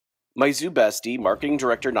My zoo bestie, marketing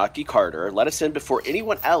director Naki Carter, let us in before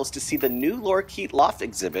anyone else to see the new Lorikeet Loft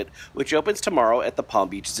exhibit, which opens tomorrow at the Palm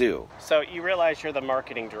Beach Zoo. So you realize you're the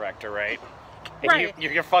marketing director, right? And Right.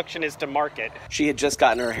 your function is to market. She had just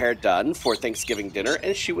gotten her hair done for Thanksgiving dinner,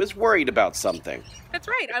 and she was worried about something. That's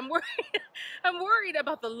right. I'm worried. I'm worried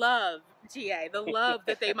about the love, GA, the love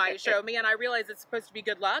that they might show me, and I realize it's supposed to be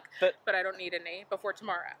good luck, but I don't need any before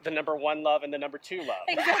tomorrow. The number 1 love and the number 2 love.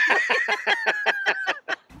 Exactly.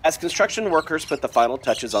 As construction workers put the final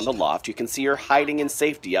touches on the loft, you can see her hiding in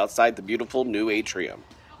safety outside the beautiful new atrium.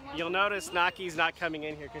 You'll notice Naki's not coming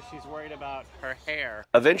in here because she's worried about her hair.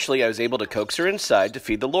 Eventually, I was able to coax her inside to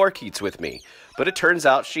feed the lorikeets with me, but it turns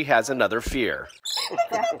out she has another fear.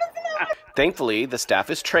 Thankfully, the staff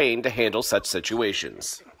is trained to handle such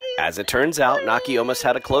situations. As it turns out, Naki almost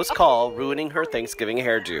had a close call, ruining her Thanksgiving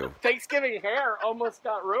hairdo. Thanksgiving hair almost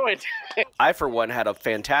got ruined. I, for one, had a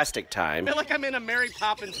fantastic time. I feel like I'm in a Mary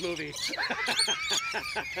Poppins movie.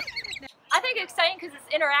 I think it's exciting because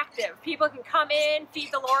it's interactive. People can come in, feed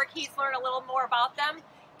the lorikeets, learn a little more about them,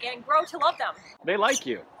 and grow to love them. They like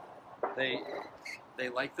you. They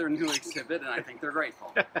like their new exhibit, and I think they're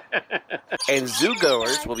grateful. And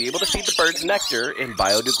zoo-goers will be able to feed the birds nectar in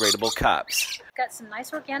biodegradable cups. Got some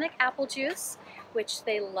nice organic apple juice, which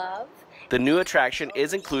they love. The new attraction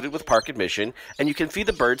is included with park admission, and you can feed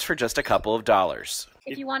the birds for just a couple of dollars.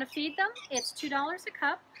 If you want to feed them, it's $2 a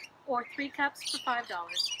cup or 3 cups for $5.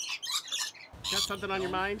 Got something on your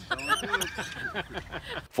mind?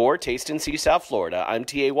 For Taste and See South Florida, I'm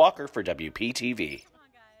T.A. Walker for WPTV.